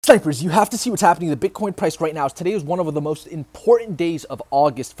Snipers, you have to see what's happening to the Bitcoin price right now. Today is one of the most important days of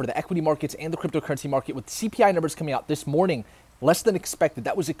August for the equity markets and the cryptocurrency market, with CPI numbers coming out this morning, less than expected.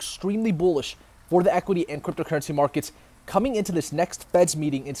 That was extremely bullish for the equity and cryptocurrency markets coming into this next Fed's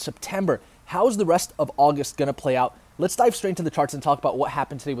meeting in September. How is the rest of August going to play out? Let's dive straight into the charts and talk about what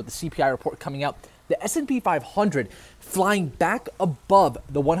happened today with the CPI report coming out. The S&P 500 flying back above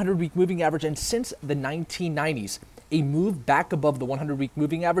the 100-week moving average, and since the 1990s, a move back above the 100-week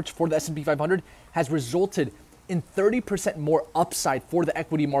moving average for the S&P 500 has resulted in 30% more upside for the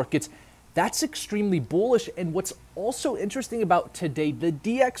equity markets. That's extremely bullish. And what's also interesting about today, the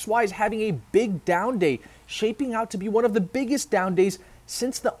DXY is having a big down day, shaping out to be one of the biggest down days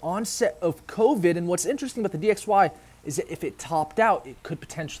since the onset of COVID. And what's interesting about the DXY is that if it topped out, it could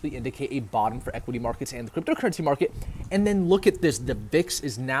potentially indicate a bottom for equity markets and the cryptocurrency market. And then look at this, the VIX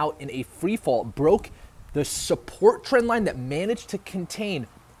is now in a free fall, broke the support trend line that managed to contain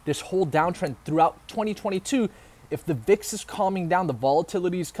this whole downtrend throughout 2022. If the VIX is calming down, the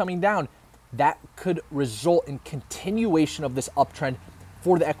volatility is coming down, that could result in continuation of this uptrend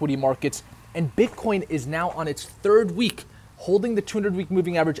for the equity markets. And Bitcoin is now on its third week holding the 200-week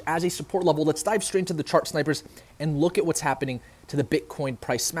moving average as a support level. Let's dive straight into the chart, Snipers, and look at what's happening to the Bitcoin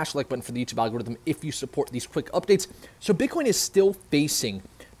price. Smash the like button for the YouTube algorithm if you support these quick updates. So Bitcoin is still facing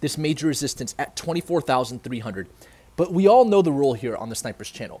this major resistance at 24,300. But we all know the rule here on the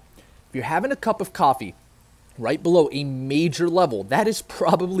Snipers channel. If you're having a cup of coffee right below a major level, that is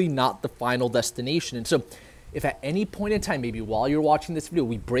probably not the final destination. And so if at any point in time, maybe while you're watching this video,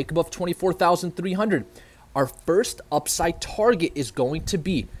 we break above 24,300, our first upside target is going to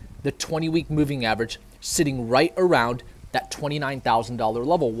be the 20-week moving average sitting right around that $29,000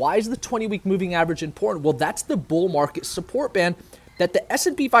 level. Why is the 20-week moving average important? Well, that's the bull market support band that the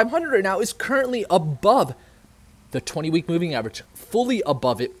S&P 500 right now is currently above the 20-week moving average, fully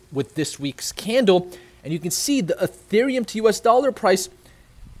above it with this week's candle. And you can see the Ethereum to US dollar price,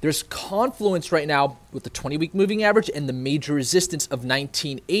 there's confluence right now with the 20-week moving average and the major resistance of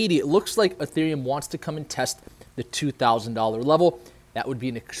 1980. It looks like Ethereum wants to come and test the $2,000 level. That would be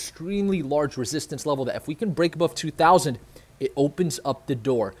an extremely large resistance level that if we can break above 2,000, it opens up the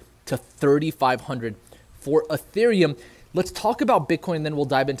door to 3,500 for Ethereum. Let's talk about Bitcoin, and then we'll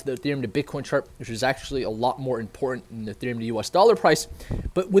dive into the Ethereum to Bitcoin chart, which is actually a lot more important than the Ethereum to US dollar price.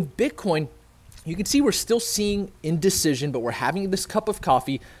 But with Bitcoin, you can see we're still seeing indecision, but we're having this cup of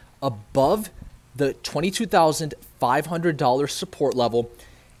coffee above the $22,500 support level.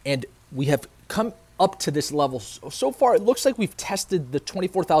 And we have come up to this level. So far, it looks like we've tested the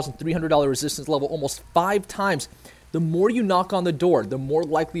 $24,300 resistance level almost 5 times. The more you knock on the door, the more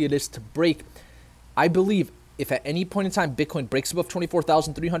likely it is to break. I believe if at any point in time Bitcoin breaks above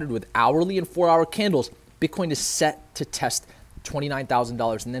 24,300 with hourly and 4-hour candles, Bitcoin is set to test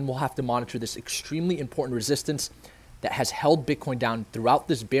 $29,000. And then we'll have to monitor this extremely important resistance that has held Bitcoin down throughout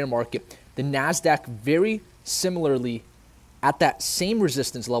this bear market. The NASDAQ very similarly at that same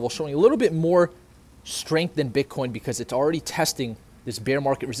resistance level, showing a little bit more strength than Bitcoin because it's already testing this bear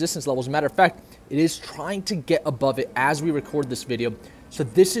market resistance level. As a matter of fact, it is trying to get above it as we record this video. So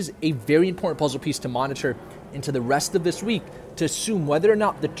this is a very important puzzle piece to monitor into the rest of this week to assume whether or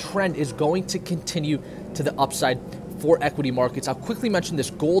not the trend is going to continue to the upside for equity markets. I'll quickly mention this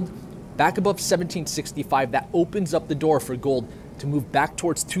gold back above 1765. That opens up the door for gold to move back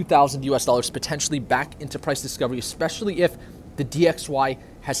towards 2,000 US dollars, potentially back into price discovery, especially if the DXY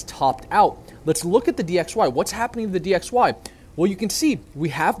has topped out. Let's look at the DXY. What's happening to the DXY? Well, you can see we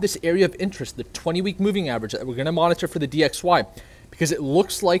have this area of interest, the 20-week moving average that we're going to monitor for the DXY, because it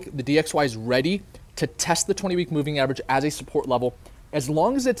looks like the DXY is ready to test the 20-week moving average as a support level. As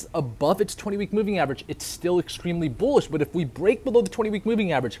long as it's above its 20-week moving average, it's still extremely bullish. But if we break below the 20-week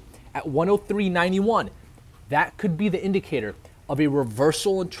moving average at 103.91, that could be the indicator of a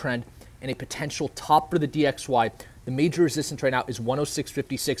reversal in trend and a potential top for the DXY. The major resistance right now is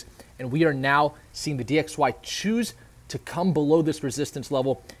 106.56, and we are now seeing the DXY choose to come below this resistance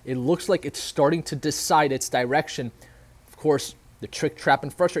level. It looks like it's starting to decide its direction. Of course, the trick, trap,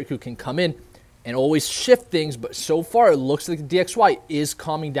 and frustrate crew can come in and always shift things, but so far it looks like the DXY is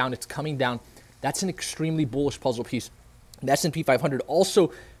calming down. It's coming down. That's an extremely bullish puzzle piece. The S&P 500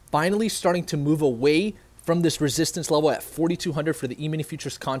 also finally starting to move away from this resistance level at 4,200 for the E-mini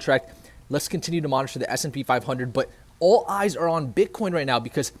futures contract. Let's continue to monitor the S&P 500, but all eyes are on Bitcoin right now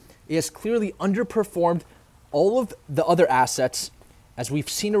because it has clearly underperformed all of the other assets, as we've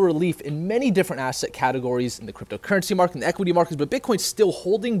seen a relief in many different asset categories in the cryptocurrency market and the equity markets, but Bitcoin's still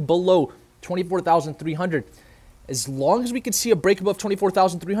holding below 24,300. As long as we can see a break above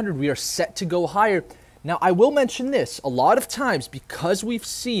 24,300, we are set to go higher. Now, I will mention this. A lot of times, because we've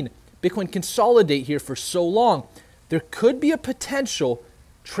seen Bitcoin consolidate here for so long, there could be a potential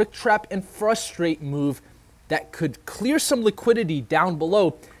trick, trap, and frustrate move that could clear some liquidity down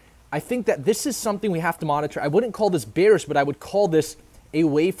below. I think that this is something we have to monitor. I wouldn't call this bearish, but I would call this a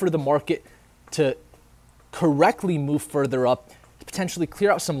way for the market to correctly move further up, potentially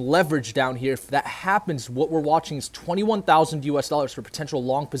clear out some leverage down here. If that happens, what we're watching is 21,000 US dollars for potential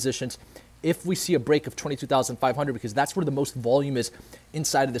long positions if we see a break of 22,500, because that's where the most volume is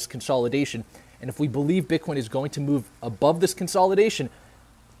inside of this consolidation. And if we believe Bitcoin is going to move above this consolidation,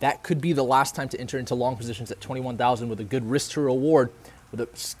 that could be the last time to enter into long positions at 21,000 with a good risk to reward, with a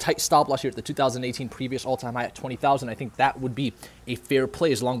tight stop loss here at the 2018 previous all-time high at 20,000. I think that would be a fair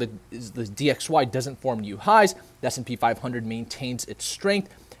play as long as the DXY doesn't form new highs, the S&P 500 maintains its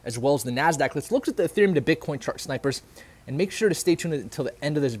strength, as well as the NASDAQ. Let's look at the Ethereum to Bitcoin chart, snipers, and make sure to stay tuned until the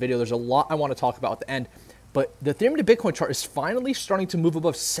end of this video. There's a lot I want to talk about at the end, but the Ethereum to Bitcoin chart is finally starting to move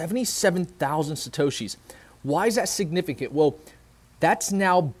above 77,000 Satoshis. Why is that significant? Well, that's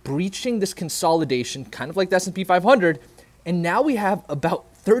now breaching this consolidation, kind of like the S&P 500, and now we have about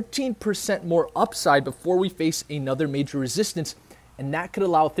 13% more upside before we face another major resistance, and that could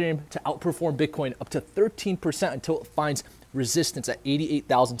allow Ethereum to outperform Bitcoin up to 13% until it finds resistance at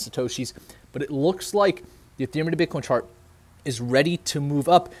 88,000 Satoshis. But it looks like the Ethereum to Bitcoin chart is ready to move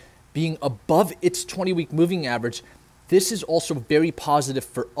up, being above its 20-week moving average. This is also very positive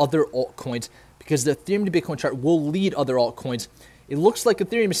for other altcoins because the Ethereum to Bitcoin chart will lead other altcoins. It looks like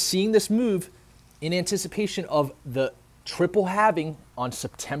Ethereum is seeing this move in anticipation of the triple halving on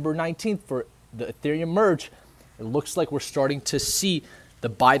September 19th for the Ethereum merge. It looks like we're starting to see the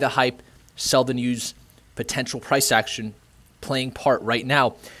buy the hype, sell the news, potential price action playing part right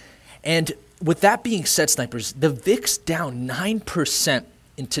now. And with that being said, snipers, the VIX down 9%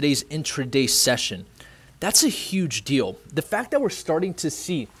 in today's intraday session. That's a huge deal. The fact that we're starting to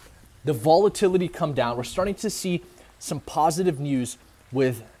see the volatility come down, we're starting to see some positive news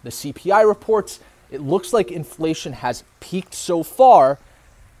with the CPI reports. It looks like inflation has peaked so far.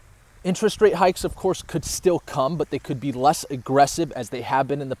 Interest rate hikes, of course, could still come, but they could be less aggressive as they have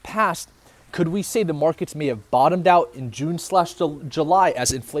been in the past. Could we say the markets may have bottomed out in June/July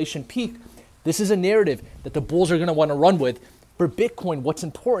as inflation peaked? This is a narrative that the bulls are going to want to run with. For Bitcoin, what's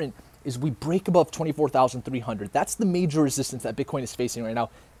important is we break above 24,300. That's the major resistance that Bitcoin is facing right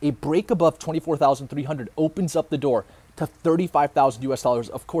now. A break above 24,300 opens up the door to 35,000 US dollars.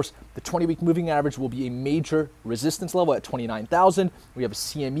 Of course, the 20-week moving average will be a major resistance level at 29,000. We have a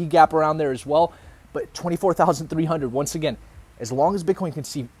CME gap around there as well. But 24,300, once again, as long as Bitcoin can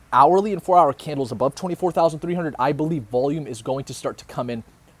see hourly and 4-hour candles above 24,300, I believe volume is going to start to come in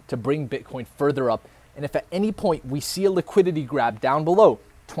to bring Bitcoin further up. And if at any point we see a liquidity grab down below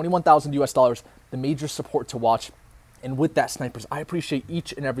 21,000 US dollars, the major support to watch. And with that, snipers, I appreciate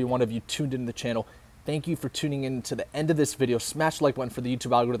each and every one of you tuned into the channel. Thank you for tuning in to the end of this video. Smash the like button for the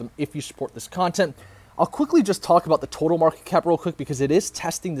YouTube algorithm if you support this content. I'll quickly just talk about the total market cap real quick because it is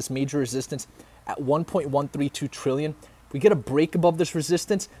testing this major resistance at 1.132 trillion. If we get a break above this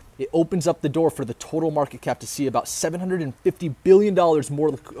resistance, it opens up the door for the total market cap to see about $750 billion more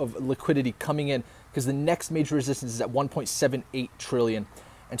of liquidity coming in, because the next major resistance is at 1.78 trillion.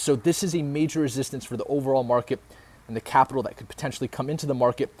 And so this is a major resistance for the overall market and the capital that could potentially come into the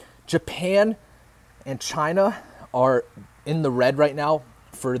market. Japan and China are in the red right now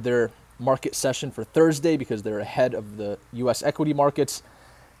for their market session for Thursday because they're ahead of the US equity markets.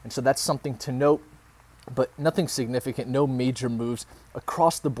 And so that's something to note, but nothing significant, no major moves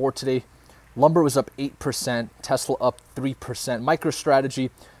across the board today. Lumber was up 8%, Tesla up 3%, MicroStrategy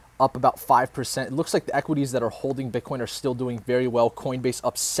up about 5%. It looks like the equities that are holding Bitcoin are still doing very well. Coinbase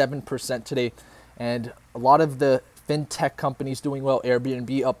up 7% today, and a lot of the fintech companies doing well.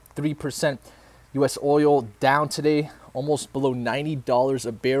 Airbnb up 3%. US oil down today, almost below $90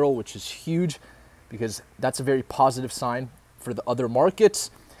 a barrel, which is huge because that's a very positive sign for the other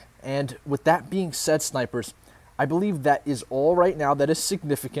markets. And with that being said, snipers, I believe that is all right now that is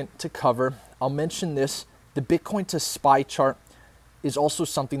significant to cover. I'll mention this. The Bitcoin to SPY chart is also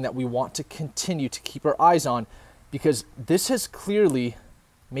something that we want to continue to keep our eyes on because this has clearly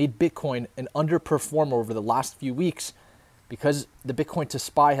made Bitcoin an underperformer over the last few weeks because the Bitcoin to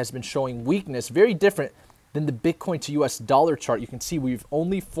SPY has been showing weakness, very different than the Bitcoin to US dollar chart. You can see we've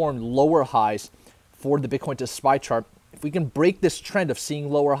only formed lower highs for the Bitcoin to SPY chart. If we can break this trend of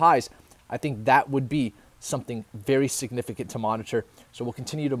seeing lower highs, I think that would be something very significant to monitor. So we'll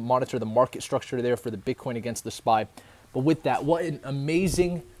continue to monitor the market structure there for the Bitcoin against the SPY. But with that, what an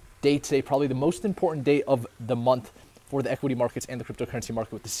amazing day today, probably the most important day of the month for the equity markets and the cryptocurrency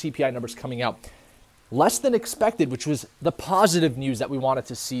market with the CPI numbers coming out. less than expected, which was the positive news that we wanted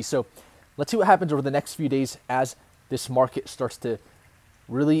to see. So let's see what happens over the next few days as this market starts to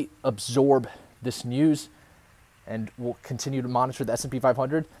really absorb this news, and we'll continue to monitor the S&P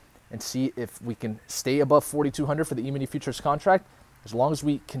 500 and see if we can stay above 4,200 for the E-mini futures contract. As long as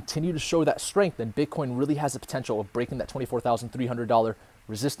we continue to show that strength, then Bitcoin really has the potential of breaking that $24,300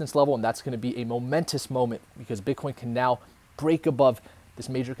 resistance level, and that's going to be a momentous moment because Bitcoin can now break above this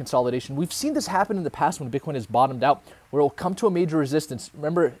major consolidation. We've seen this happen in the past when Bitcoin has bottomed out, where it will come to a major resistance.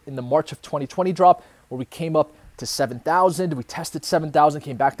 Remember in the March of 2020 drop, where we came up to 7,000, we tested 7,000,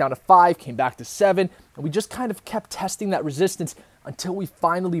 came back down to 5, came back to 7, and we just kind of kept testing that resistance until we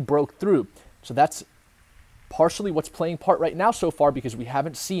finally broke through. So that's partially what's playing part right now so far, because we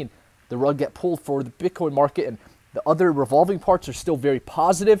haven't seen the rug get pulled for the Bitcoin market, and the other revolving parts are still very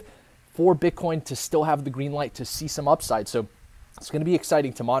positive for Bitcoin to still have the green light to see some upside. So it's going to be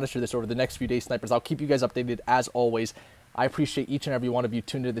exciting to monitor this over the next few days, snipers. I'll keep you guys updated as always. I appreciate each and every one of you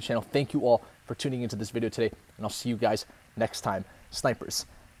tuned into the channel. Thank you all for tuning into this video today, and I'll see you guys next time. Snipers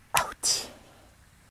out.